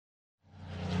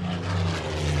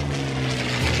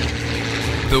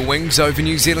The Wings Over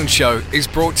New Zealand show is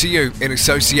brought to you in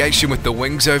association with the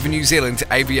Wings Over New Zealand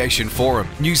Aviation Forum,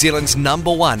 New Zealand's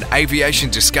 #1 aviation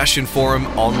discussion forum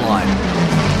online.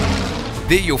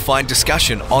 There you'll find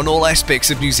discussion on all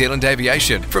aspects of New Zealand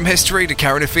aviation, from history to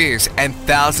current affairs, and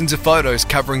thousands of photos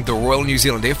covering the Royal New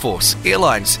Zealand Air Force,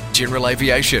 airlines, general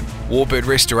aviation, warbird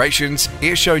restorations,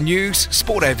 airshow news,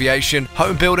 sport aviation,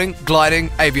 home building, gliding,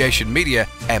 aviation media,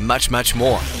 and much, much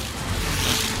more.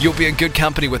 You'll be in good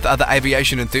company with other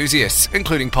aviation enthusiasts,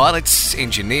 including pilots,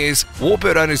 engineers,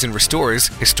 warbird owners and restorers,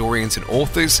 historians and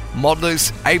authors,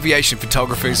 modelers, aviation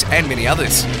photographers, and many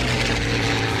others.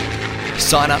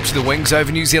 Sign up to the Wings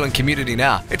Over New Zealand community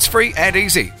now. It's free and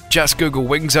easy. Just Google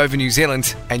Wings Over New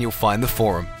Zealand and you'll find the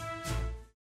forum.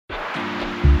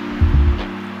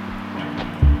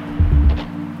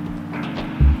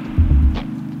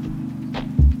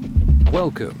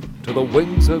 Welcome to the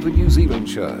Wings Over New Zealand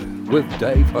show with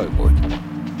Dave Homewood.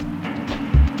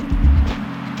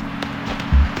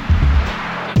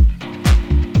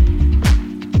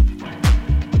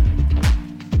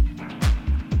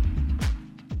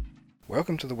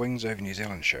 Welcome to the Wings Over New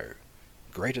Zealand show,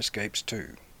 Great Escapes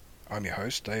 2. I'm your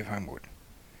host, Dave Homewood.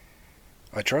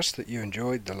 I trust that you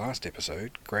enjoyed the last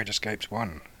episode, Great Escapes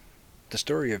 1, the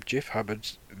story of Jeff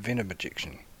Hubbard's venom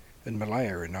ejection in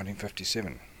Malaya in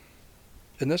 1957.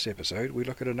 In this episode, we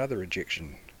look at another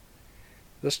ejection,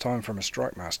 this time from a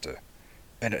strike master,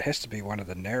 and it has to be one of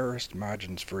the narrowest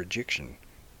margins for ejection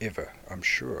ever, I'm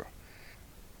sure.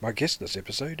 My guest this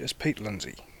episode is Pete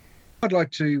Lindsay. I'd like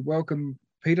to welcome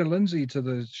Peter Lindsay to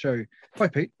the show. Hi,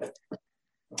 Pete.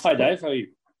 Hi, Dave. How are you?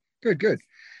 Good.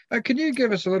 Can you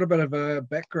give us a little bit of a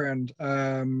background,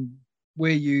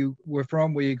 where you were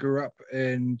from, where you grew up,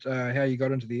 and how you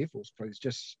got into the Air Force, please,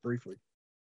 just briefly?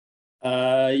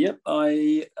 Yep.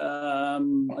 I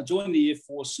joined the Air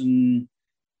Force in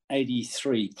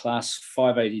 83, class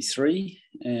 583,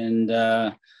 and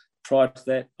prior to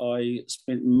that, I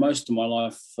spent most of my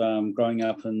life growing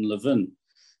up in Levin.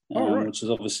 Right. Which is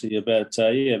obviously about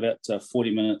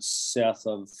 40 minutes south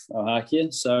of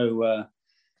Ohakea. So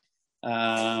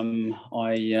I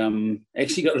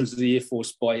actually got into the Air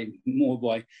Force more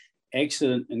by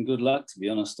accident and good luck, to be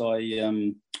honest.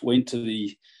 I went to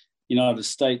the United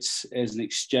States as an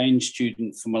exchange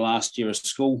student for my last year of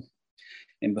school.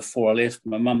 And before I left,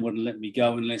 my mum wouldn't let me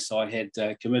go unless I had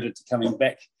committed to coming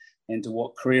back and to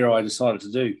what career I decided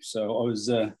to do. So I was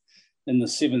in the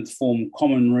 7th form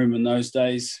common room in those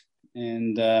days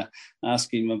and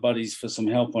asking my buddies for some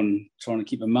help on trying to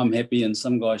keep my mum happy. And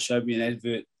some guy showed me an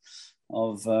advert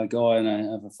of a guy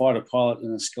of a fighter pilot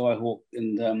in a Skyhawk,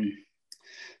 and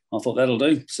I thought that'll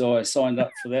do. So I signed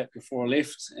up for that before I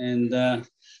left. And as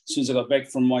soon as I got back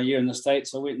from my year in the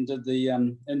States, I went and did the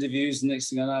interviews. The next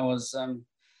thing I know, I was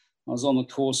on the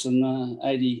course in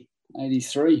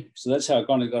 83. So that's how I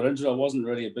kind of got into it. I wasn't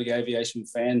really a big aviation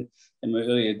fan in my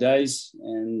earlier days,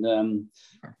 and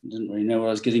didn't really know what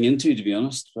I was getting into, to be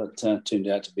honest, but turned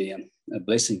out to be a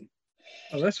blessing.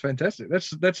 Oh, that's fantastic.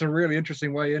 That's a really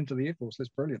interesting way into the Air Force. That's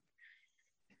brilliant.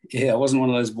 Yeah, I wasn't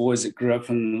one of those boys that grew up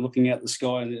and looking out the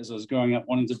sky as I was growing up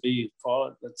wanting to be a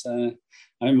pilot. But I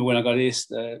remember when I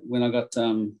got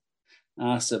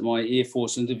asked at my Air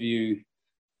Force interview,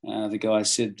 the guy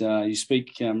said, you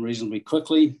speak reasonably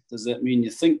quickly. Does that mean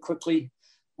you think quickly?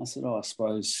 I said, I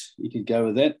suppose you could go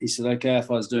with that. He said, okay,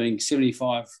 if I was doing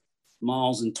 75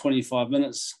 miles in 25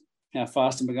 minutes, how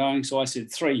fast am I going? So I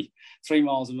said 3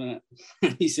 miles a minute.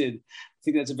 He said, I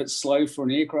think that's a bit slow for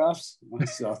an aircraft. I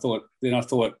thought,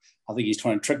 I think he's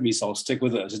trying to trick me, so I'll stick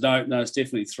with it. I said, no, it's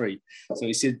definitely 3. So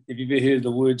he said, have you ever heard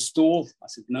the word stall? I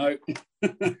said, no.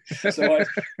 So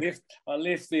I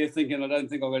left there thinking, I don't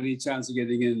think I've got any chance of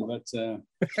getting in, but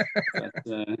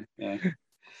yeah.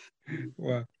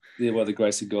 Wow. Yeah, by the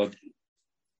grace of God.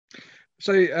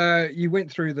 So you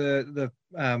went through the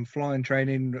flying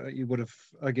training. You would have,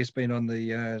 I guess, been on the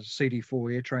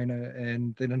CD4 air trainer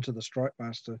and then into the strike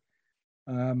master.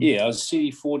 Yeah, I was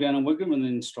CD4 down in Wigram and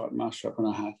then strike master up in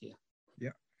Ohakea.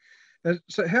 Yeah.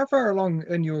 So how far along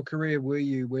in your career were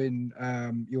you when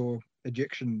your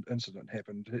ejection incident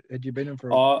happened? Had you been in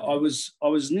for? I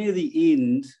was near the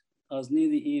end. I was near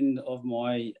the end of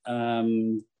my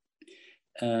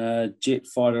jet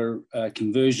fighter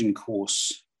conversion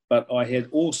course, but I had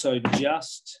also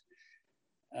just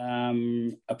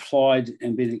applied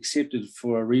and been accepted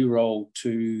for a re-roll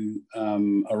to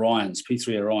Orions,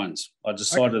 P3 Orions. I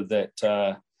decided that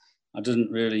I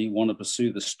didn't really want to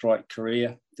pursue the strike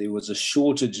career. There was a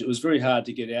shortage. It was very hard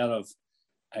to get out of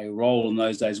a role in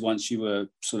those days once you were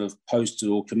sort of posted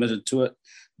or committed to it,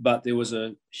 but there was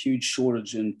a huge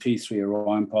shortage in P3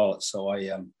 Orion pilots. So I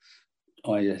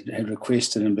had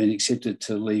requested and been accepted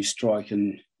to leave strike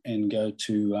and go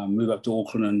to move up to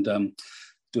Auckland and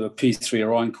do a P3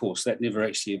 Orion course. That never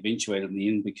actually eventuated in the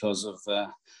end because of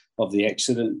the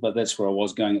accident, but that's where I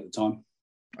was going at the time.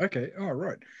 Okay, all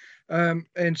right.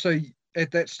 And so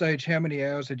at that stage, how many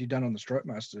hours had you done on the Strike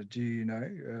Master? Do you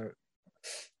know?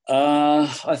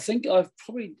 I think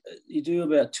you do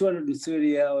about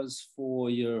 230 hours for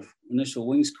your initial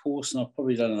wings course, and I've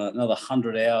probably done another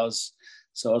 100 hours.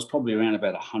 So I was probably around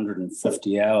about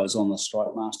 150 hours on the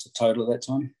Strike Master total at that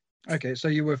time. Okay, so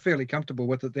you were fairly comfortable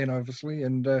with it then, obviously.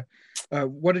 And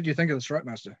what did you think of the Strike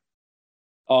Master?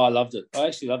 Oh, I loved it. I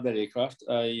actually loved that aircraft.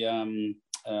 I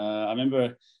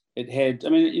remember it had,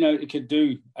 it could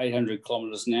do 800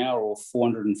 kilometers an hour or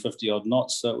 450 odd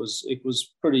knots. So it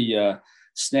was pretty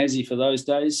snazzy for those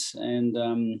days. And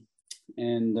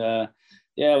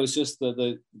it was just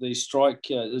the strike,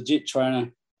 the jet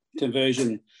trainer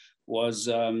conversion was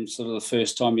sort of the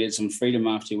first time you had some freedom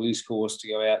after your wings course to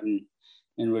go out and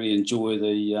really enjoy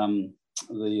the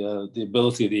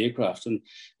ability of the aircraft. And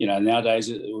nowadays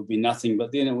it would be nothing,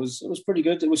 but then it was pretty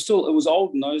good. It was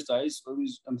old in those days. I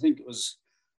think it was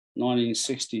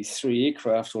 1963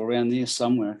 aircraft or around there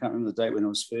somewhere. I can't remember the date when it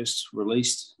was first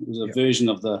released. It was a version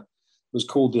of it was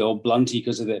called the old Blunty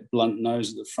because of that blunt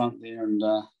nose at the front there, and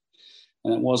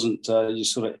it wasn't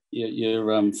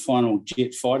your final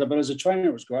jet fighter, but as a trainer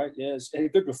it was great. Yeah, it had a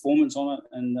good performance on it,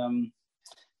 and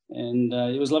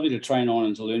it was lovely to train on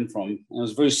and to learn from. And it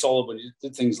was very solid when you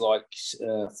did things like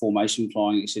formation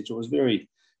flying, etc. It was very,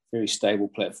 very stable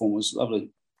platform. It was lovely.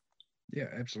 Yeah,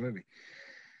 absolutely.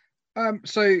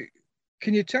 So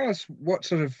can you tell us what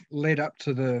sort of led up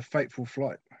to the fateful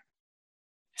flight?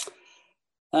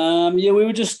 We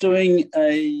were just doing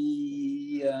a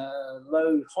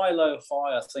low, high,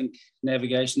 I think,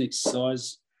 navigation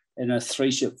exercise in a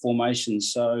 3-ship formation.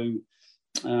 So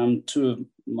two of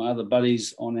my other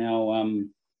buddies on our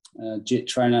jet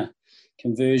trainer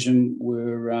conversion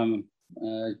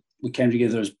we came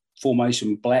together as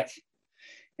formation black,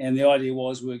 and the idea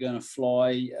was we were going to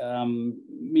fly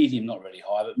medium, not really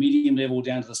high, but medium level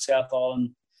down to the South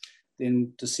Island,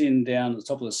 then descend down to the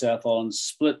top of the South Island,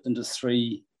 split into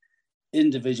 3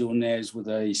 individual navs with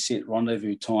a set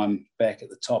rendezvous time back at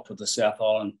the top of the South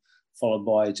Island, followed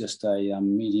by just a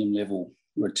medium level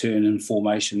return in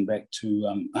formation back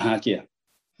to Hakia.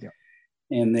 Yeah.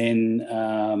 And then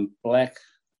black,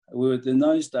 we were in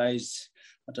those days,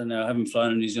 I don't know, I haven't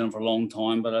flown in New Zealand for a long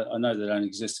time, but I know they don't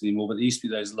exist anymore, but there used to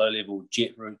be those low-level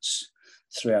jet routes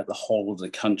throughout the whole of the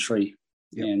country.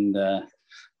 Yep. And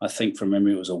I think from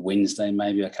memory it was a Wednesday,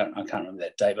 maybe. I can't remember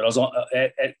that day, but I was on,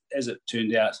 as it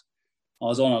turned out, I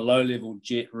was on a low-level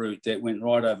jet route that went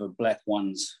right over Black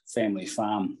One's family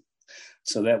farm.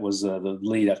 So that was the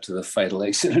lead up to the fatal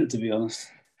accident, to be honest.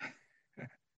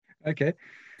 Okay.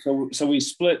 So we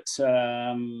split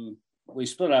up,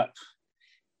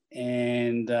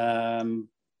 and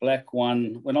Black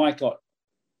One, when I got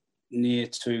near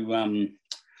to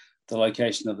the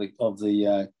location of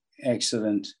the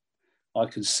accident, I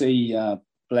could see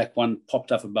Black One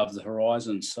popped up above the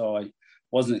horizon. So I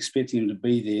wasn't expecting him to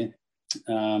be there.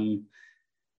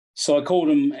 So I called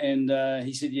him, and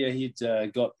he said, he'd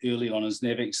got early on his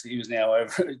Navix. He was now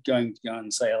over going to go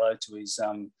and say hello to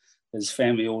his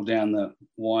family all down the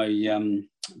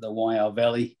Waiau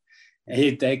Valley.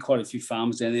 They had quite a few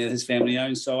farms down there his family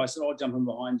owned. So I said, I'll jump in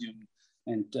behind you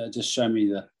and just show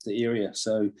me the area.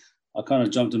 So I kind of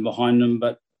jumped in behind him,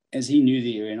 but as he knew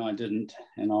the area and I didn't,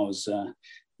 and I was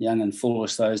young and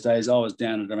foolish those days, I was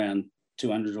down at around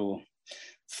 200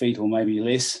 feet or maybe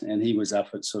less, and he was up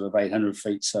at sort of 800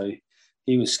 feet. So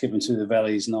he was skipping through the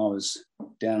valleys and I was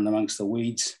down amongst the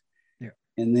weeds. Yeah.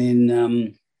 And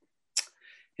then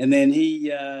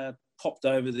he popped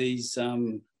over these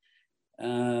the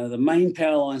main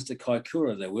power lines to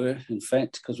Kaikoura. There were, in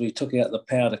fact, because we took out the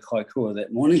power to Kaikoura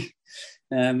that morning.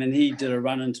 And he did a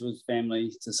run into his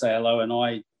family to say hello, and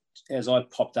as I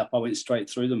popped up, I went straight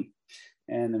through them.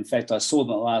 And in fact, I saw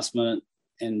them at the last minute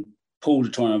and pulled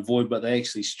to try and avoid, but they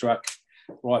actually struck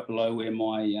right below where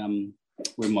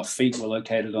my feet were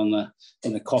located in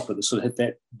the cockpit, that sort of hit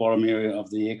that bottom area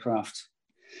of the aircraft.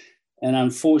 And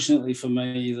unfortunately for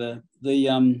me,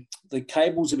 the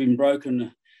cables had been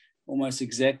broken almost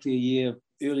exactly a year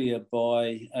earlier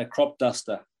by a crop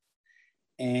duster,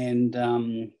 and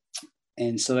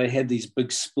so they had these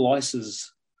big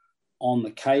splices on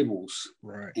the cables.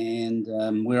 Right.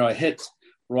 And where I hit,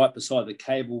 right beside the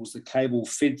cable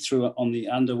fed through it on the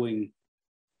underwing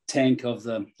tank of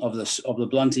the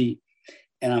Blunty,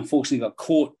 and unfortunately got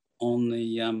caught on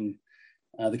the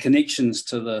connections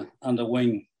to the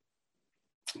underwing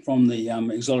from the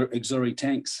auxiliary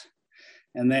tanks.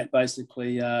 And that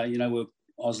basically, I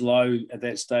was low at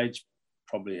that stage,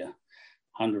 probably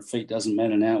 100 feet, doesn't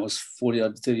matter now. It was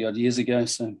 30 odd years ago,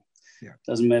 so it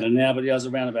doesn't matter now. But I was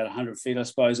around about 100 feet, I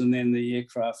suppose. And then the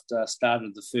aircraft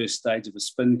started the first stage of a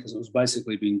spin because it was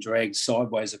basically being dragged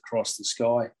sideways across the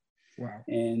sky. Wow.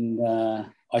 And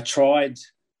I tried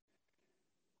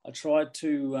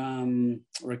to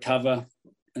recover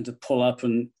and to pull up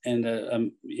and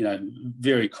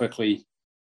very quickly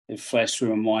it flashed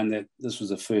through my mind that this was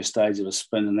the first stage of a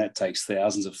spin and that takes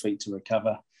thousands of feet to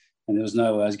recover. And there was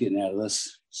no way I was getting out of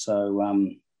this. So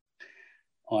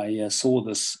I saw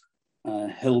this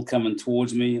hill coming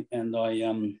towards me and I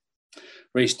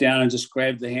reached down and just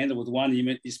grabbed the handle with one.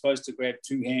 You're supposed to grab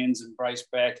two hands and brace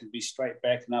back and be straight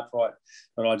back and upright.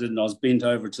 But I didn't. I was bent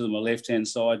over to my left-hand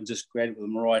side and just grabbed it with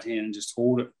my right hand and just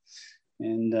hauled it.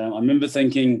 And I remember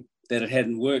thinking that it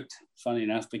hadn't worked, funny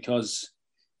enough, because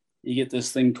you get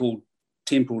this thing called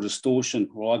temporal distortion.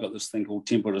 Well, I got this thing called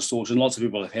temporal distortion. Lots of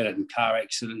people have had it in car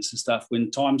accidents and stuff.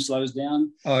 When time slows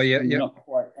down, you're not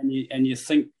quite, and you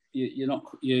think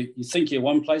you think you're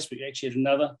one place, but you're actually at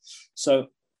another. So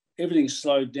everything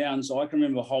slowed down. So I can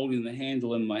remember holding the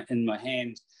handle in my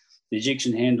hand, the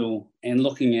ejection handle, and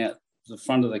looking at the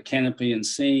front of the canopy and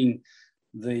seeing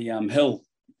the hill.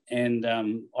 And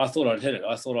I thought I'd hit it.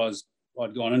 I thought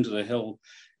I'd gone into the hill,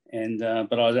 and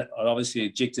but I'd obviously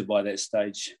ejected by that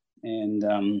stage. And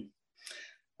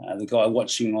the guy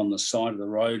watching on the side of the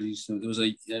road, there was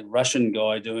a Russian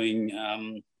guy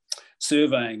doing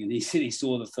surveying, and he said he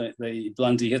saw the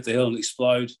Blunty hit the hill and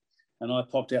explode, and I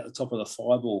popped out the top of the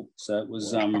fireball. So it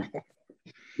was,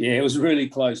 it was really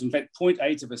close. In fact,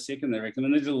 0.8 of a second, they reckon.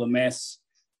 When they did all the maths,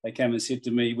 they came and said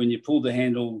to me, when you pulled the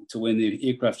handle to when the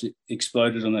aircraft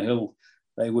exploded on the hill,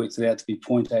 they worked it out to be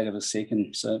 0.8 of a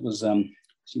second. So it was,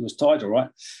 she was tight, all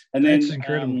right. And then, that's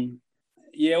incredible.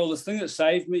 Well, the thing that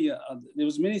saved me, there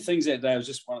was many things that day. It was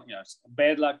just one, a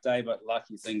bad luck day, but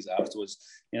lucky things afterwards.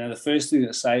 The first thing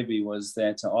that saved me was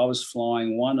that I was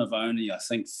flying one of only, I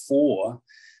think, 4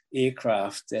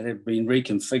 aircraft that had been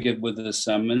reconfigured with this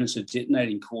miniature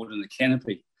detonating cord in the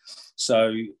canopy.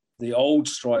 So the old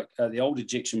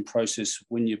ejection process,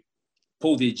 when you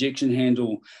pull the ejection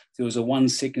handle, there was a 1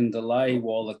 second delay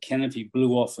while the canopy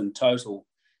blew off in total,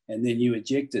 and then you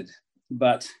ejected.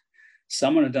 But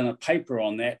someone had done a paper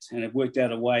on that and it worked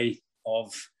out a way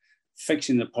of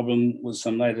fixing the problem with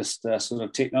some latest sort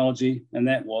of technology, and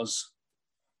that was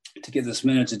to get this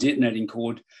miniature detonating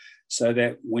cord so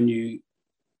that when you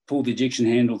pulled the ejection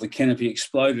handle, the canopy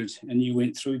exploded and you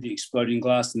went through the exploding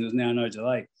glass and there was now no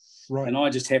delay. Right. And I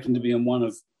just happened to be in one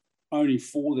of only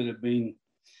 4 that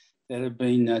had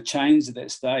been changed at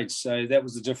that stage. So that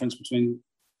was the difference between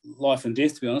life and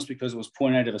death, to be honest, because it was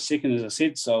 0.8 of a second, as I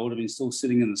said. So I would have been still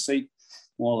sitting in the seat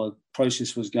while the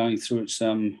process was going through its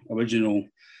original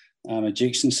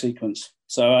ejection sequence.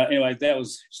 So anyway, that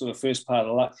was sort of first part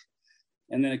of luck.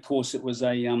 And then, of course, it was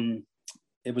an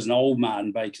old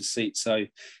Martin Baker seat. So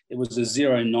it was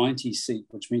a 090 seat,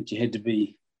 which meant you had to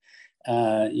be,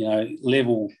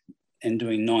 level and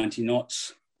doing 90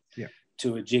 knots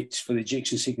to eject, for the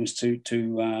ejection sequence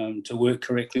to work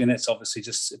correctly. And that's obviously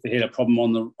just if they had a problem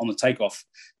on the takeoff,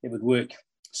 it would work.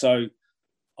 So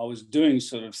I was doing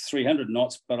sort of 300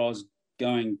 knots, but I was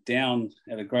going down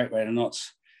at a great rate of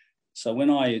knots. So when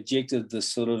I ejected, the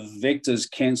sort of vectors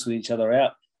cancelled each other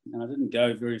out, and I didn't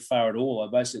go very far at all.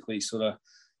 I basically sort of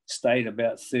stayed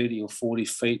about 30 or 40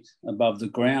 feet above the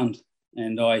ground.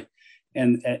 And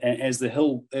as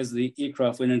the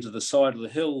aircraft went into the side of the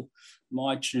hill,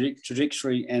 my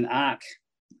trajectory and arc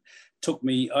took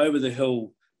me over the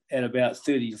hill at about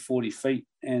 30 to 40 feet.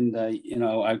 And,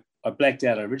 I blacked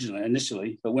out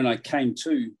initially, but when I came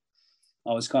to,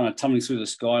 I was kind of tumbling through the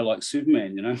sky like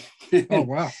Superman, Oh,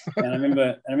 wow. And I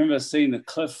remember seeing the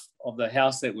cliff of the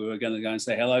house that we were going to go and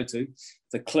say hello to,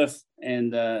 the cliff,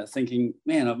 and thinking,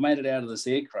 man, I've made it out of this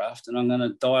aircraft and I'm going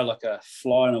to die like a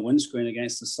fly on a windscreen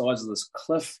against the sides of this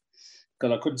cliff,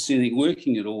 because I couldn't see anything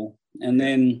working at all. And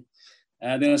then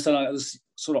I started, this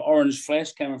sort of orange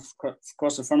flash came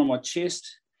across the front of my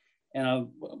chest, and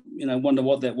I wonder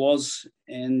what that was.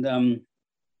 And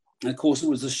of course, it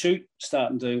was the chute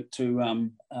starting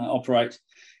to operate.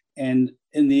 And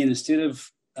in the end, instead of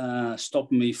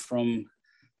stopping me from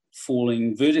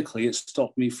falling vertically, it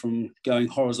stopped me from going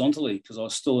horizontally, because I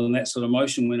was still in that sort of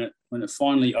motion. When it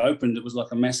finally opened, it was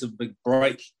like a massive big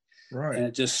break. Right. And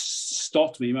it just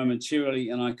stopped me momentarily,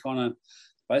 and I kind of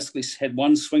basically had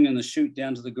one swing in the chute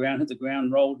down to the ground, hit the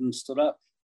ground, rolled, and stood up.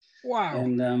 Wow.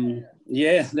 And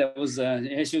that was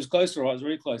she was close to her. I was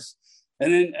very close.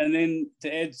 And then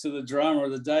to add to the drama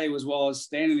of the day was, while I was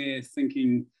standing there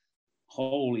thinking,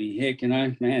 holy heck,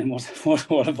 man, what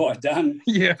have I done?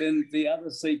 Yeah. Then the other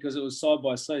seat, because it was side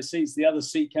by side seats, the other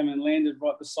seat came and landed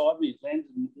right beside me. It landed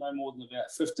no more than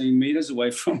about 15 metres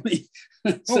away from me.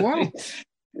 Oh, wow.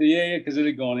 Yeah, because it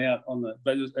had gone out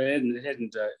but it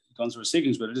hadn't gone through a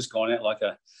sequence, but it just gone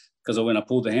out because when I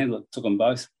pulled the handle, it took them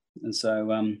both. And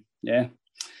so,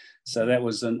 so that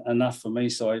was enough for me.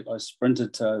 So I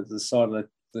sprinted to the side of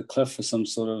the cliff for some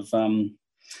sort of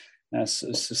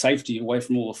safety away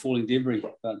from all the falling debris.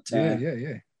 But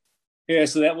yeah.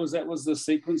 So that was the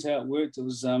sequence, how it worked. It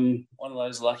was one of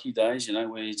those lucky days,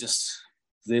 where you just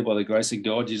there by the grace of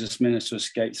God, you just managed to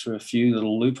escape through a few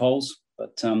little loopholes.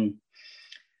 But now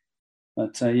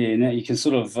you can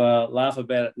sort of laugh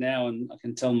about it now, and I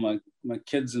can tell my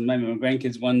kids and maybe my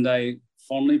grandkids one day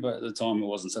fondly. But at the time, it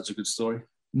wasn't such a good story.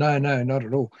 No, not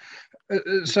at all.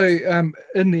 So,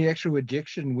 in the actual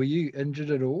ejection, were you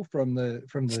injured at all from the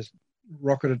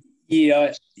rocket?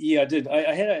 Yeah, I did.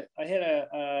 I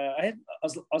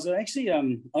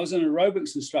was an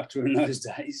aerobics instructor in those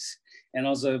days, and I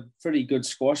was a pretty good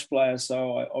squash player,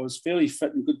 so I was fairly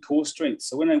fit and good core strength.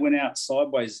 So when I went out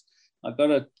sideways, I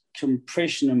got a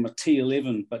compression in my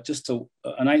T11, but just an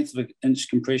 1/8 of an inch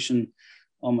compression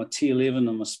on my T11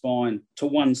 on my spine to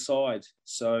one side.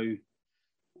 So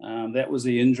that was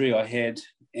the injury I had,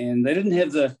 and they didn't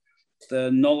have the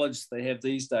knowledge they have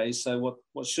these days. So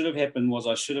what should have happened was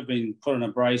I should have been put in a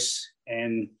brace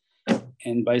and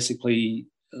basically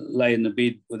lay in the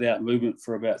bed without movement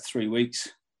for about 3 weeks.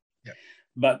 Yep.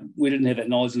 But we didn't have that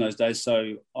knowledge in those days,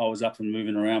 so I was up and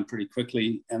moving around pretty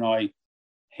quickly, and I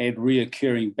had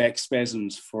reoccurring back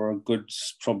spasms for a good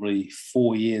probably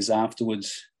 4 years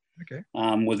afterwards. Okay.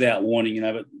 Without warning,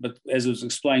 but as it was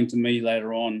explained to me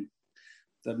later on,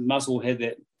 the muscle had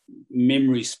that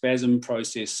memory spasm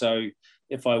process. So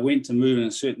if I went to move in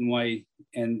a certain way,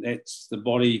 and that's the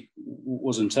body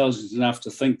was intelligent enough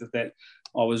to think that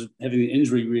I was having the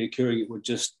injury reoccurring, it would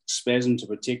just spasm to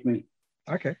protect me.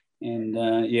 Okay. And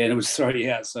and it would throw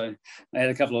you out. So I had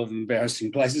a couple of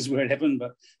embarrassing places where it happened,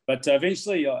 but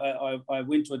eventually I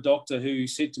went to a doctor who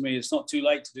said to me, it's not too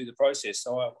late to do the process.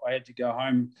 So I had to go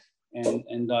home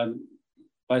and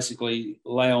basically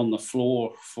lay on the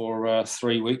floor for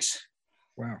 3 weeks.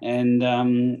 Wow.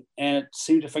 And it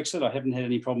seemed to fix it. I haven't had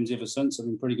any problems ever since. I've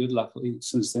been pretty good, luckily,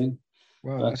 since then.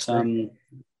 Wow, but that's great.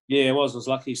 I was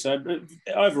lucky. So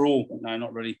overall, no,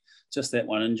 not really. Just that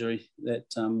one injury that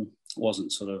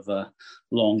wasn't sort of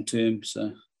long term.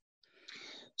 So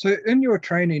in your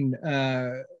training,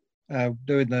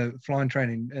 doing the flying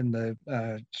training in the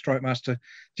Strike Master,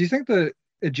 do you think the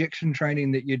ejection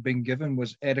training that you'd been given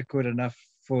was adequate enough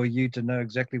for you to know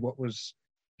exactly what was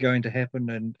going to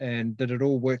happen, and did it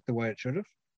all work the way it should have?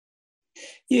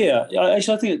 Yeah,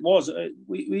 actually, I think it was.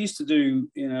 We used to do,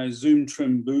 zoom,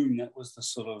 trim, boom. That was the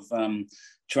sort of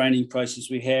training process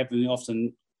we have, and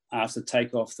often after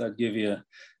takeoff, they'd give you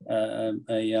a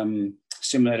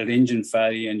simulated engine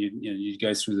failure, and you'd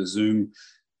go through the zoom,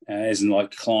 as in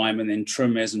like climb, and then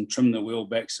trim, as in trim the wheel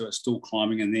back so it's still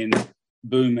climbing, and then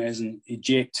boom, as in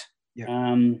eject. Yeah.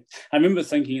 I remember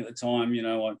thinking at the time,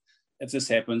 if this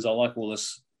happens, I like all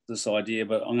this idea,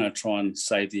 but I'm going to try and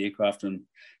save the aircraft and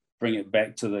bring it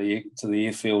back to the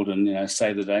airfield and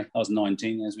save the day. I was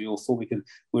 19, as we all thought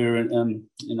we were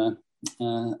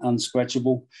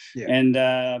unscratchable. Yeah. And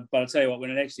but I tell you what,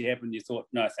 when it actually happened, you thought,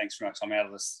 no, thanks very much, I'm out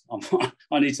of this.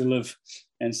 I need to live.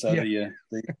 And so the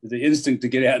instinct to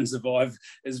get out and survive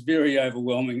is very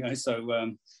overwhelming.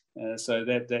 So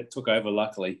that took over,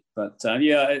 luckily. But I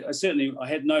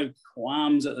had no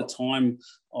qualms at the time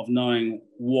of knowing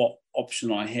what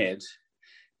option I had,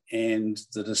 and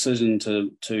the decision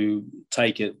to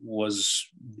take it was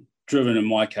driven in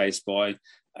my case by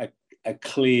a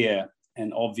clear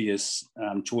and obvious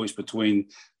choice between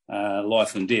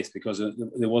life and death, because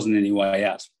there wasn't any way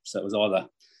out. So it was either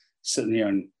sitting here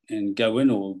and go in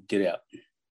or get out.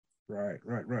 Right.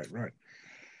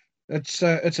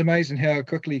 It's amazing how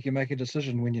quickly you can make a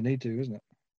decision when you need to, isn't it?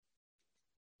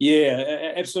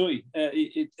 Yeah, absolutely.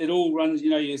 It all runs,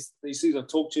 these things I've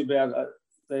talked to you about,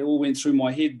 they all went through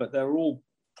my head, but they were all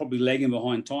probably lagging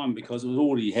behind time because it was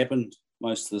already happened,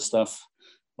 most of the stuff,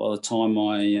 by the time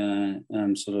I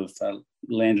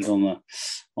landed on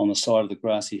the side of the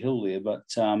grassy hill there. But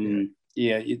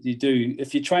you do,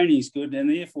 if your training is good, and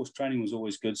the Air Force training was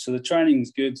always good, so the training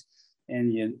is good,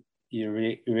 and your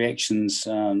reactions,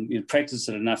 you practice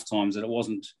it enough times that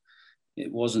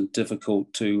it wasn't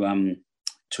difficult to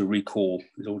recall.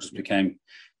 It all just became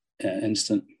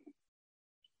instant.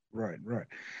 Right.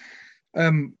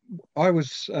 I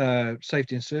was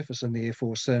safety and surface in the Air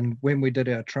Force, and when we did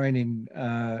our training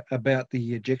about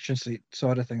the ejection seat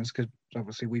side of things, because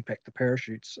obviously we packed the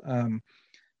parachutes,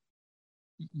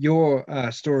 your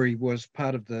story was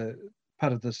part of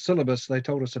the syllabus. They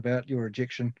told us about your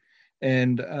ejection,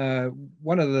 and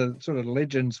one of the sort of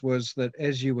legends was that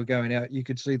as you were going out, you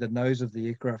could see the nose of the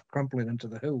aircraft crumpling into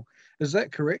the hill. Is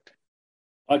that correct?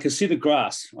 I can see the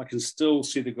grass. I can still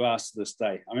see the grass to this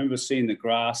day. I remember seeing the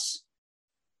grass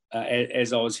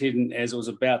as I was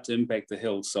about to impact the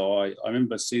hill. So I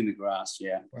remember seeing the grass.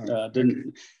 Yeah, Wow.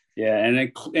 Yeah,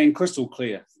 and crystal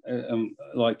clear.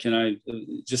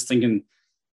 Just thinking,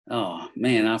 oh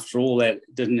man, after all that,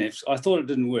 I thought it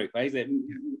didn't work. Right? That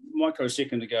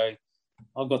microsecond ago,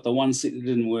 I've got the one set that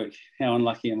didn't work. How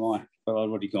unlucky am I? But I'd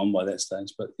already gone by that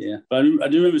stage. But yeah, but I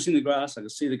do remember seeing the grass. I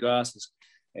could see the grass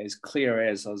as clear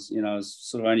as I was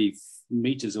sort of only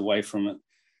meters away from it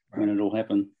when it all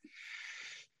happened.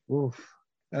 Oof.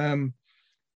 And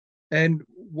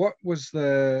what was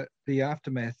the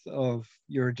aftermath of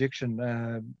your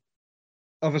ejection?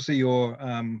 Obviously, your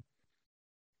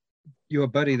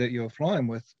buddy that you were flying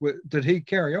with, did he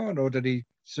carry on, or did he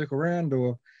circle around,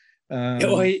 or?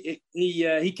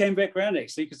 He came back around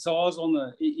actually, because so I was on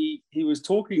the. He was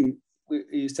talking.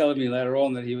 He was telling me later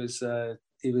on that he was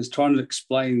trying to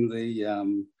explain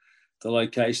the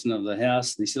location of the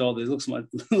house, and he said, "Oh, this looks like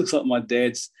my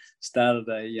dad's started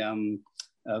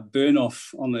a burn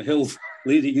off on the hill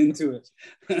leading into it,"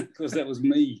 because that was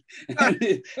me. And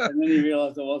then he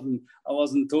realised I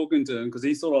wasn't talking to him because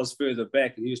he thought I was further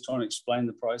back, and he was trying to explain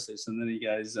the process. And then he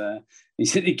goes, he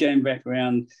said he came back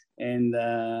round, and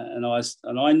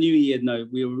I knew he had no.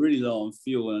 We were really low on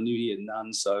fuel, and I knew he had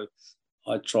none. So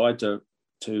I tried to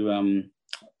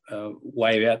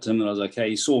wave out to him that I was okay.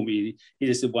 He saw me. He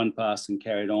just did one pass and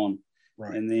carried on.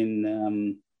 Right. And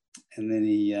then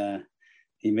he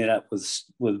met up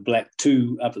with Black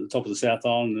 2 up at the top of the South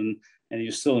Island, and he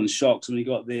was still in shock. So when he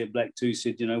got there, Black 2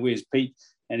 said, "Where's Pete?"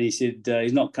 And he said,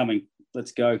 "He's not coming.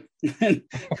 Let's go." And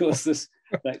of course, this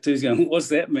Black 2's going, "What's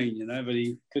that mean?" But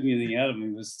he couldn't get anything out of him.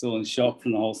 He was still in shock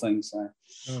from the whole thing. So,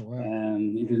 oh, wow.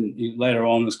 He later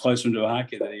on was closer into a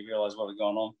haka that he realised what had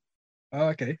gone on. Oh,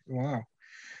 okay. Wow.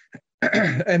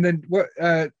 And then what?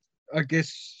 I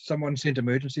guess someone sent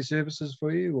emergency services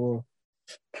for you, or?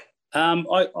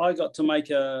 I got to make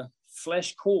a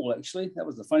flash call. Actually, that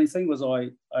was the funny thing. Was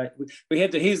we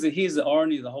had to. Here's the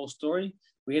irony of the whole story.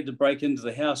 We had to break into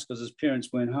the house because his parents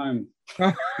weren't home.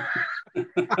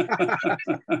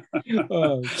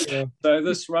 Oh, yeah. So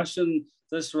this Russian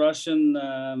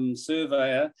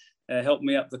surveyor helped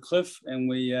me up the cliff, and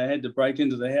we had to break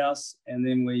into the house, and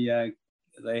then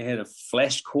they had a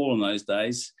flash call in those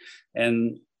days,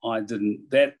 and I didn't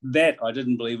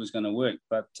believe was going to work,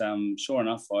 but sure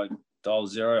enough, I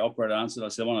dialed 0, operator answered. I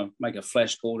said, "I want to make a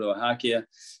flash call to a hakia,"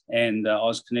 and I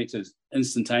was connected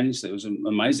instantaneously. It was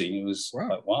amazing. It was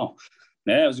like, wow.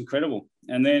 Yeah, it was incredible.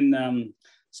 And then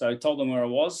so I told them where I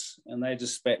was, and they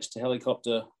dispatched a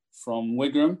helicopter from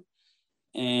Wigram,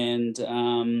 and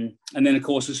then of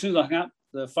course as soon as I hang up,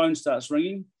 the phone starts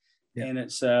ringing, and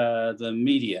it's the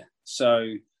media.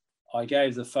 So I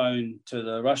gave the phone to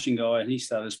the Russian guy, and he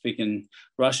started speaking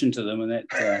Russian to them, and that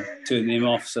turned them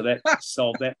off. So that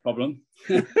solved that problem.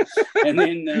 And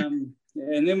then the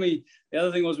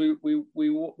other thing was we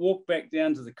walked back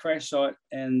down to the crash site,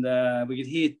 and we could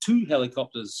hear 2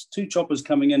 choppers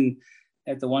coming in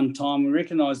at the one time. We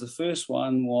recognised the first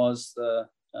one was the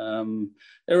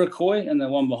Iroquois, and the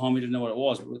one behind me didn't know what it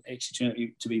was, but it actually turned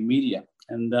out to be media.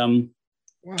 And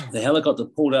the helicopter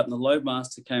pulled up, and the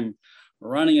loadmaster came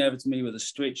running over to me with a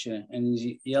stretcher, and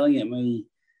he's yelling at me,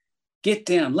 "Get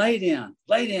down, lay down,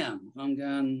 lay down." I'm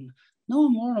going, "No,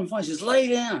 I'm all right, I'm fine." He says, "Lay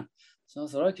down." So I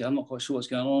thought, okay, I'm not quite sure what's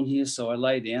going on here. So I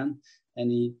lay down, and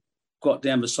he got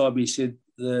down beside me. He said,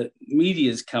 "The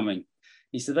media's coming."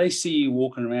 He said, "They see you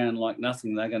walking around like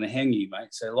nothing, they're going to hang you,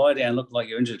 mate. So lie down, look like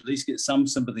you're injured, at least get some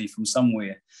sympathy from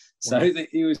somewhere." So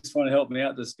he was trying to help me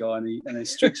out, this guy, and he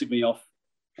stretchered me off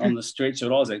on the stretcher,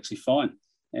 but I was actually fine.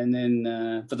 And then,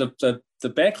 but the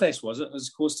backlash was,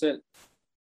 of course, that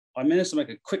I managed to make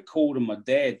a quick call to my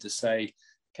dad to say,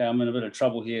 "Okay, I'm in a bit of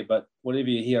trouble here, but whatever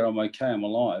you hear, I'm okay, I'm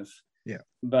alive." Yeah.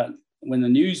 But when the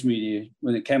news media,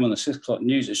 when it came on the 6 o'clock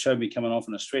news, it showed me coming off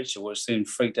on a stretcher, which then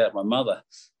freaked out my mother.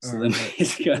 So then we had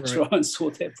to go try and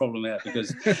sort that problem out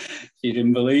because she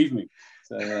didn't believe me.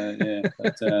 So but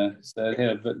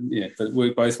it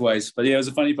worked both ways. But yeah, it was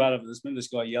a funny part of it. Remember this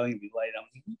guy yelling at me later. I'm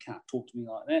thinking, "You can't talk to me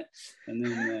like that." And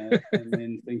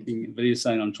then thinking, but he was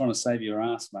saying, "I'm trying to save your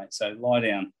ass, mate. So lie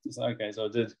down." It's okay. So I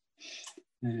did.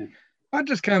 Yeah. I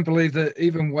just can't believe that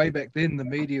even way back then the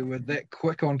media were that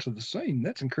quick onto the scene.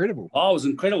 That's incredible. Oh, it was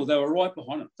incredible. They were right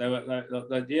behind it.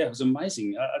 Yeah, it was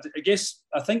amazing. I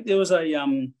think there was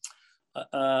a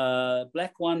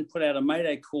Black One put out a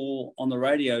Mayday call on the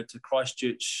radio to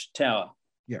Christchurch Tower.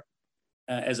 Yeah.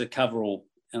 As a coverall.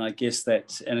 And I guess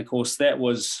and of course that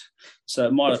was, so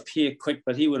it might appear quick,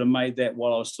 but he would have made that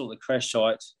while I was still at the crash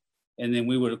site. And then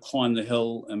we would have climbed the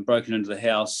hill and broken into the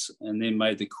house and then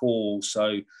made the call.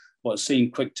 So what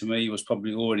seemed quick to me was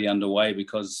probably already underway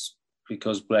because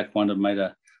Black One had made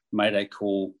a Mayday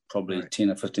call probably 10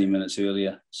 or 15 minutes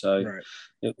earlier. So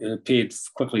it appeared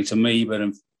quickly to me, but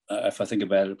if I think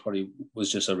about it, it probably was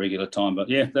just a regular time. But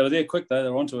yeah, they were there quick though. They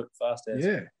were onto it fast as.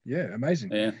 Yeah,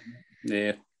 amazing.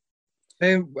 Yeah.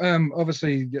 And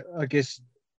obviously, I guess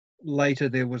later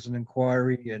there was an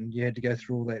inquiry and you had to go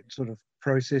through all that sort of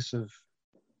process of.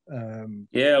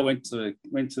 I went to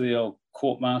the old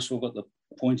court martial, got the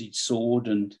pointed sword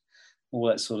and all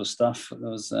that sort of stuff. It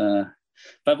was,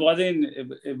 but by then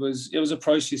it was a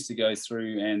process to go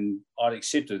through, and I'd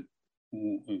accepted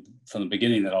from the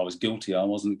beginning that I was guilty. I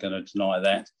wasn't going to deny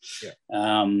that.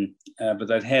 Yeah. But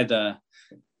they'd had a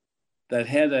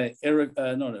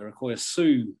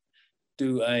Sue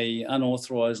do a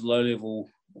unauthorised low-level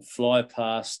fly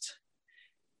past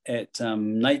at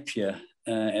Napier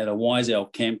at a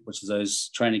WONZ camp, which is those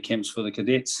training camps for the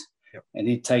cadets. Yep. And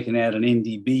he'd taken out an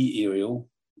NDB aerial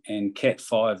and Cat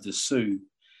 5 the Sioux,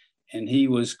 and he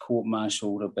was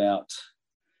court-martialed about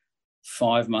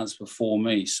 5 months before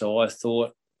me. So I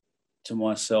thought to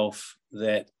myself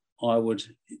that I would,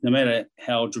 no matter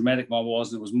how dramatic I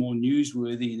was, it was more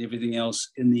newsworthy and everything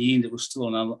else, in the end it was still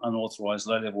an unauthorised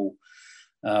low-level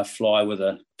fly with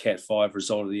a Cat 5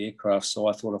 result of the aircraft. So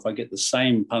I thought if I get the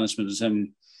same punishment as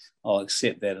him, I'll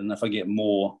accept that, and if I get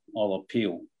more, I'll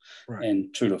appeal. Right.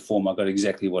 And true to form, I got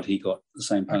exactly what he got, the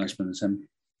same punishment as him.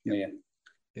 Yeah.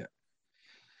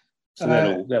 So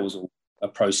that was all a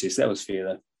process. That was fair,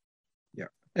 though. Yeah.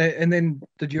 And then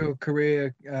did your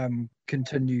career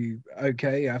continue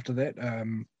okay after that?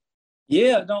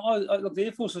 Look, the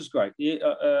Air Force was great. Yeah,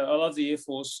 I love the Air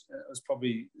Force.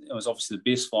 It was obviously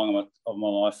the best flying of my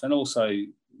life, and also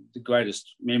the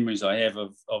greatest memories I have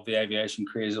of the aviation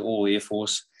career is all Air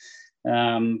Force.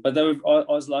 But I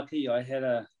was lucky. I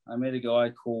met a guy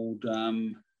called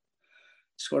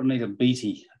Scott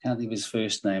Beatty. I can't think of his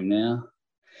first name now,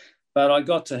 but I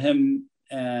got to him.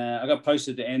 I got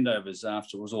posted to Andovers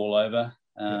after it was all over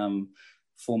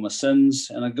for my sins,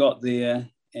 and I got there.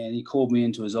 And he called me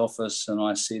into his office, and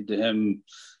I said to him,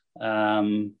 have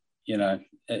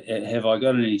I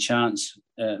got any chance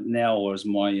now, or is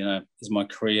my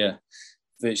career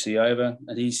virtually over?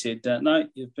 And he said, no,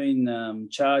 you've been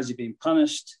charged, you've been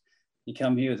punished. You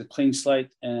come here with a clean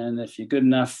slate, and if you're good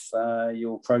enough,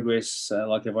 you'll progress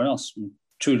like everyone else. And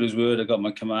true to his word, I got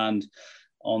my command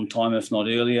on time, if not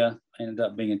earlier. I ended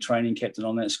up being a training captain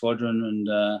on that squadron, and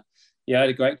I had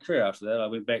a great career after that. I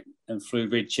went back and flew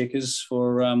red checkers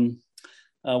for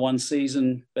one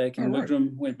season back in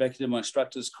Wigram. Went back to do my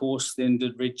instructor's course, then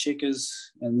did red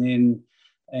checkers, and then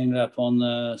ended up on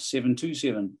the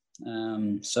 727.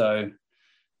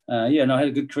 I had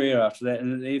a good career after that.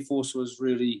 And the Air Force was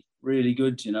really, really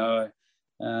good. They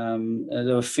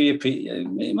were fair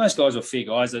people. Most guys were fair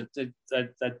guys.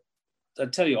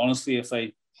 They'd tell you honestly if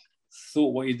they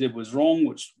thought what you did was wrong,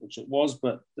 which it was,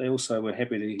 but they also were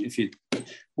happy to, if you're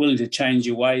willing to change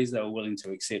your ways, they were willing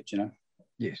to accept,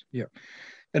 Yes, yeah.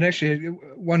 And actually,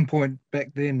 one point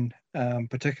back then,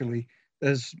 particularly,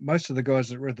 is most of the guys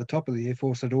that were at the top of the Air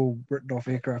Force had all written off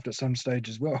aircraft at some stage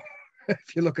as well.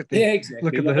 If you look at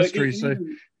the history,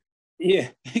 yeah,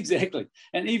 exactly.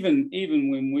 And even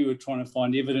when we were trying to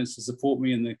find evidence to support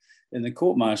me in the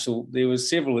court martial, there was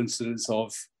several incidents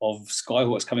of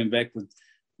Skyhawks coming back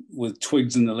with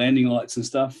twigs in the landing lights and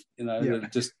stuff, that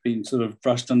had just been sort of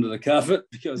brushed under the carpet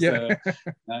because, exactly.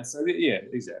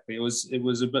 It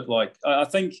was a bit like, I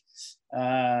think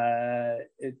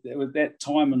with that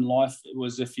time in life, it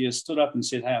was if you stood up and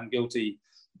said, hey, I'm guilty,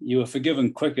 you were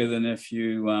forgiven quicker than if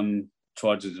you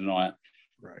tried to deny it.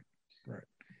 Right.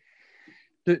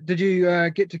 Did you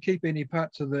get to keep any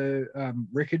parts of the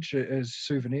wreckage as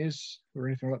souvenirs or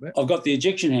anything like that? I've got the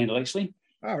ejection handle, actually.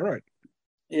 Oh, right.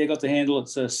 Yeah, I got the handle.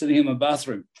 It's sitting in my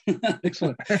bathroom.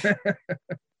 Excellent. I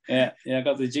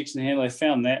got the ejection handle. I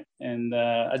found that, and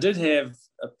I did have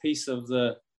a piece of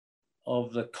the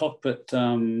cockpit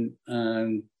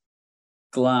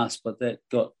glass, but that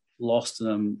got lost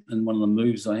in one of the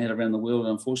moves I had around the world.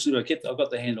 Unfortunately, I've got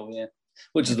the handle there,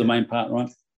 which is the main part, right?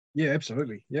 Yeah,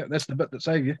 absolutely. Yeah, that's the bit that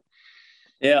saved you.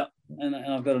 Yeah, and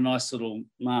I've got a nice little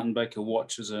Martin Baker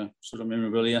watch as a sort of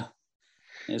memorabilia.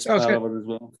 as I was part go- of it as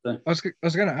well. So, I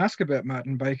was going to ask about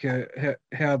Martin Baker,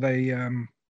 how they,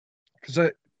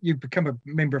 because you become a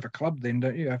member of a club then,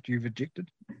 don't you, after you've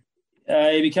ejected?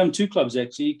 you become two clubs,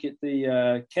 actually. You get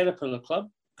the Caterpillar Club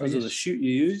because of the yes. chute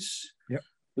you use. Yep.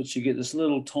 Which you get this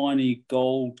little tiny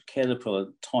gold caterpillar,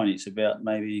 tiny. It's about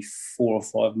maybe 4 or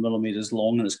 5 millimeters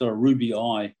long, and it's got a ruby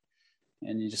eye.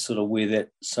 And you just sort of wear that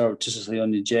surreptitiously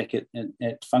on your jacket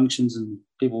at functions, and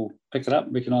people pick it up,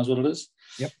 recognise what it is.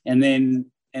 Yep. And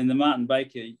the Martin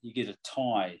Baker, you get a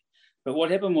tie. But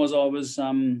what happened was I was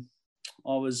on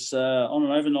an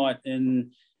overnight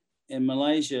in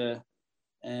Malaysia,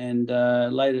 and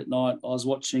late at night I was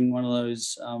watching one of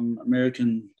those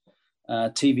American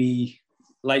TV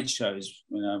late shows,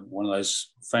 one of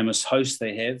those famous hosts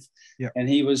they have. Yep. And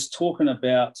he was talking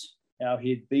about how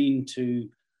he'd been to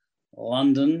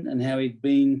London and how he'd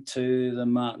been to the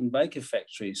Martin Baker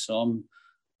factory. So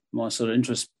my sort of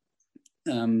interest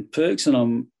perks,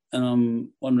 and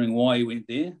I'm wondering why he went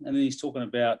there. And then he's talking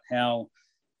about how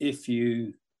if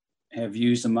you have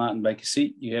used a Martin Baker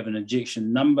seat, you have an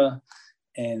ejection number,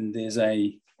 and there's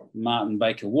a Martin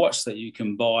Baker watch that you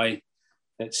can buy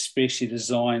that's specially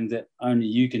designed that only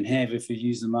you can have if you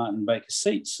use the Martin Baker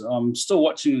seats. So I'm still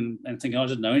watching and thinking I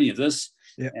didn't know any of this,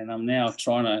 and I'm now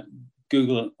trying to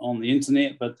Google it on the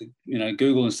internet, but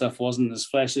Google and stuff wasn't as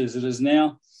flashy as it is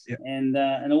now. Yep. And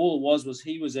all it was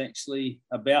he was actually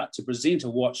about to present a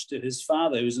watch to his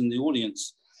father, who was in the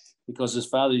audience, because his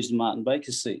father used a Martin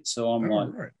Baker seat. So I'm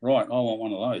right, I want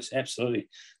one of those, absolutely.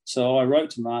 So I wrote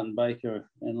to Martin Baker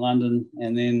in London,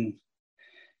 and then,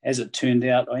 as it turned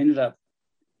out, I ended up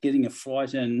getting a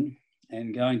flight in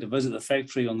and going to visit the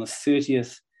factory on the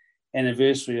 30th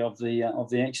anniversary of the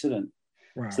accident.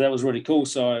 Wow. So that was really cool.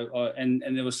 So and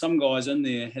there were some guys in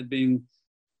there had been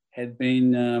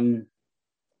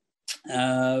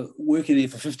working there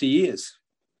for 50 years.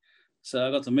 So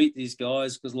I got to meet these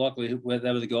guys because likely they were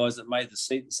the guys that made the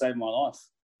seat that saved my life.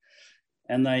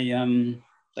 And they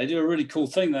do a really cool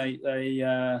thing. They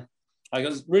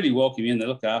really welcome you in. They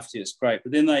look after you. It's great.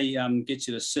 But then they get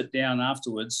you to sit down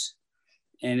afterwards.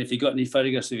 And if you've got any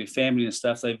photographs of your family and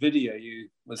stuff, they video you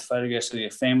with photographs of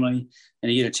your family,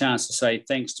 and you get a chance to say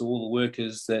thanks to all the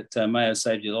workers that may have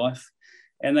saved your life.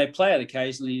 And they play it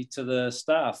occasionally to the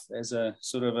staff as a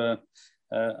sort of a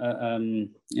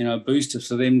booster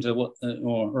for them to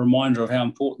or a reminder of how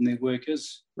important their work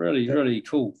is. Really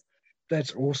cool.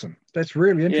 That's awesome. That's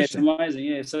really interesting. Yeah, it's amazing.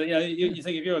 Yeah. So you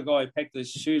think if you're a guy who packed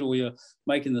this chute, or you're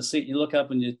making the seat, you look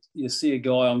up and you see a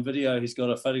guy on video who's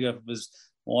got a photograph of his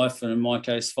wife, and in my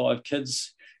case 5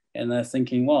 kids, and they're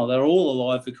thinking, wow, they're all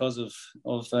alive because of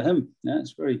him.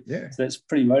 It's very so that's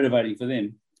pretty motivating for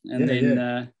them. And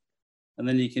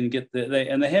then you can get they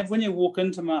have, when you walk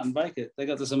into Martin Baker, they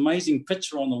got this amazing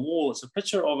picture on the wall. It's a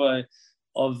picture of a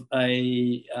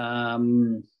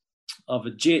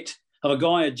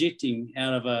guy ejecting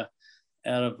out of a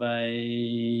I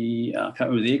can't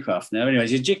remember the aircraft now.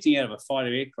 Anyways, ejecting out of a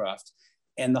fighter aircraft.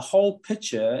 And the whole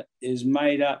picture is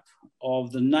made up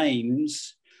of the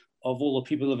names of all the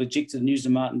people who have ejected and used a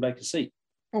Martin Baker seat.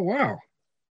 Oh, wow.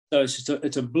 So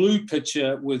it's a blue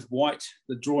picture with white,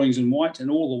 the drawings in white,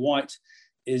 and all the white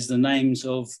is the names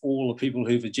of all the people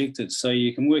who've ejected. So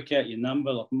you can work out your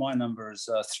number. Like my number is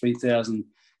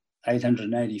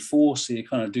 3,884. So you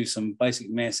kind of do some basic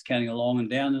maths counting along and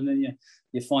down, and then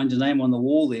you find your name on the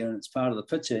wall there, and it's part of the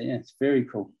picture. Yeah, it's very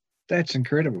cool. That's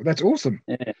incredible. That's awesome.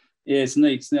 Yeah, it's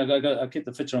neat. Now I keep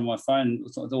the picture on my phone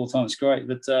all the time. It's great,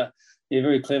 but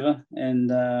very clever.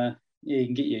 And you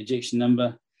can get your ejection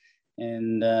number,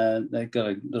 and they've got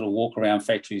a little walk around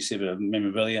factory, see a bit of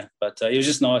memorabilia. But it was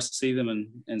just nice to see them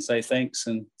and say thanks.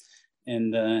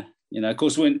 And of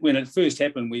course, when it first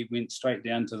happened, we went straight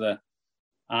down to the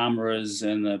armourers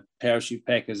and the parachute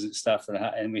packers and stuff,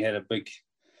 and we had a big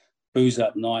booze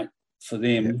up night for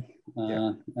them.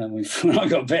 And when I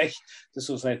got back, just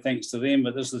to say thanks to them,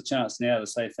 but this is a chance now to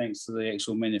say thanks to the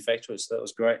actual manufacturers. So that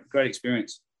was great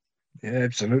experience. Yeah,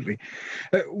 absolutely.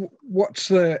 What's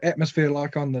the atmosphere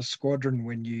like on the squadron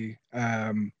when you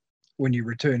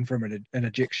return from an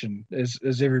ejection?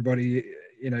 Is everybody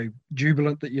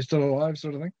jubilant that you're still alive,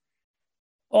 sort of thing?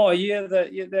 Oh yeah,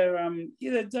 they're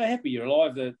happy you're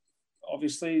alive. That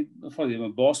obviously, probably my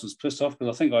boss was pissed off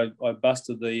because I think I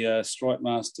busted the Strike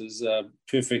Master's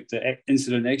perfect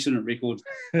incident accident record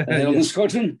on the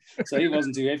squadron, so he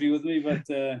wasn't too happy with me. But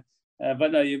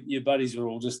no, your buddies were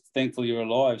all just thankful you're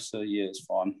alive. So yeah, it's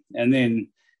fine. And then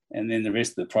the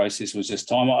rest of the process was just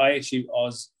time.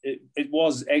 It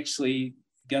was actually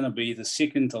going to be the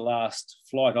second to last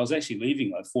flight. I was actually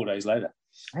leaving like 4 days later.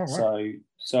 Oh, wow.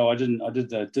 So I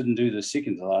didn't do the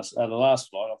second to last, the last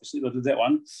flight, obviously, but I did that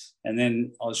one. And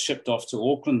then I was shipped off to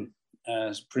Auckland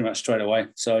pretty much straight away.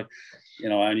 So, I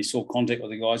only saw contact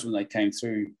with the guys when they came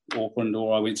through Auckland,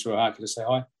 or I went through Ahaka to say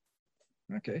hi.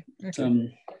 Okay.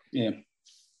 Yeah.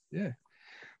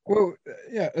 Well,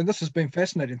 and this has been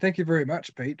fascinating. Thank you very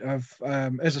much, Pete. I've,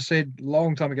 as I said,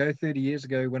 long time ago, 30 years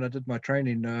ago, when I did my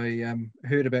training, I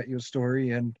heard about your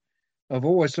story, and I've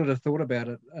always sort of thought about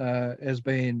it as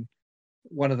being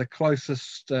one of the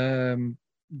closest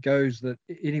goes that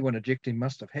anyone ejecting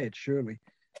must have had, surely.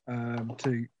 But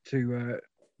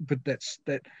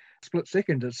that split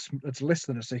second, it's less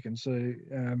than a second. So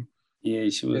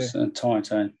she was tight.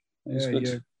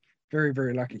 You're very,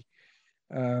 very lucky.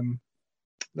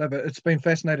 No, but it's been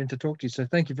fascinating to talk to you. So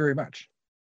thank you very much.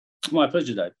 My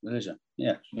pleasure, Dave. Pleasure.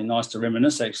 Yeah, it's been nice to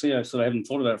reminisce. Actually, I sort of haven't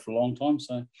thought about it for a long time,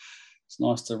 so it's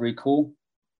nice to recall.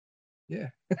 Yeah.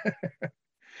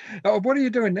 What are you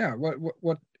doing now?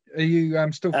 What are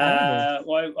you still flying?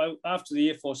 Well, after the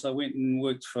Air Force, I went and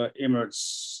worked for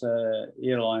Emirates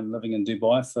airline, living in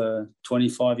Dubai for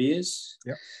 25 years.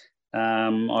 Yep.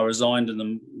 I resigned in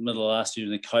the middle of last year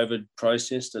in the COVID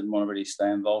process. Didn't want to really stay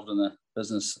involved in the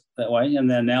business that way.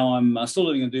 And then now I'm still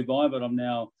living in Dubai, but I'm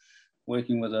now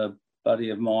working with a buddy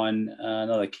of mine,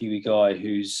 another Kiwi guy,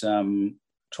 who's trying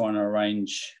to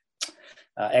arrange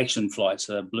action flights,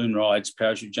 balloon rides,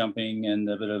 parachute jumping, and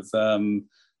a bit of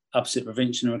upset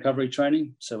prevention and recovery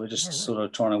training. So we're just sort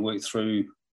of trying to work through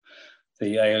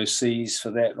the AOCs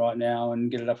for that right now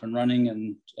and get it up and running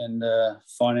and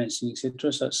financing,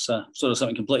 etc. So it's sort of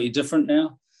something completely different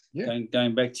now. Yeah.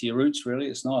 Going back to your roots, really.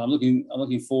 It's nice. I'm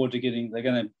looking forward to getting. They're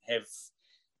going to have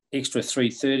extra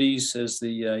 330s as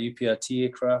the UPRT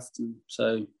aircraft, and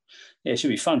so it should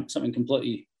be fun. Something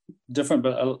completely different,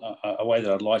 but a way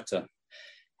that I'd like to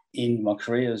end my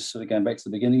career is sort of going back to the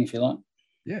beginning, if you like.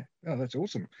 Yeah. Oh, that's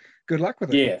awesome. Good luck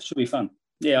with it. Yeah, it should be fun.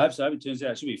 Yeah, I hope so. I hope it turns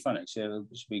out. It should be fun, actually.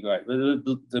 It should be great. But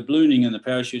the ballooning and the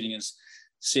parachuting is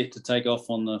set to take off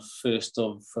on the 1st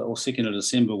of or 2nd of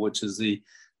December, which is the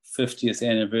 50th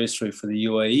anniversary for the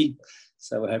UAE.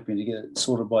 So we're hoping to get it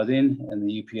sorted by then, and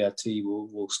the UPRT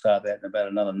will start that in about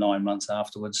another 9 months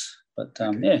afterwards. But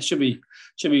it should be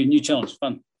a new challenge.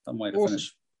 Fun way to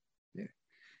finish. Yeah,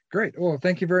 great. Well,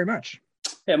 thank you very much.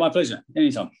 Yeah, my pleasure.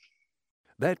 Anytime.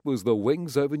 That was the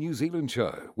Wings Over New Zealand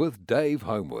show with Dave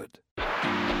Homewood.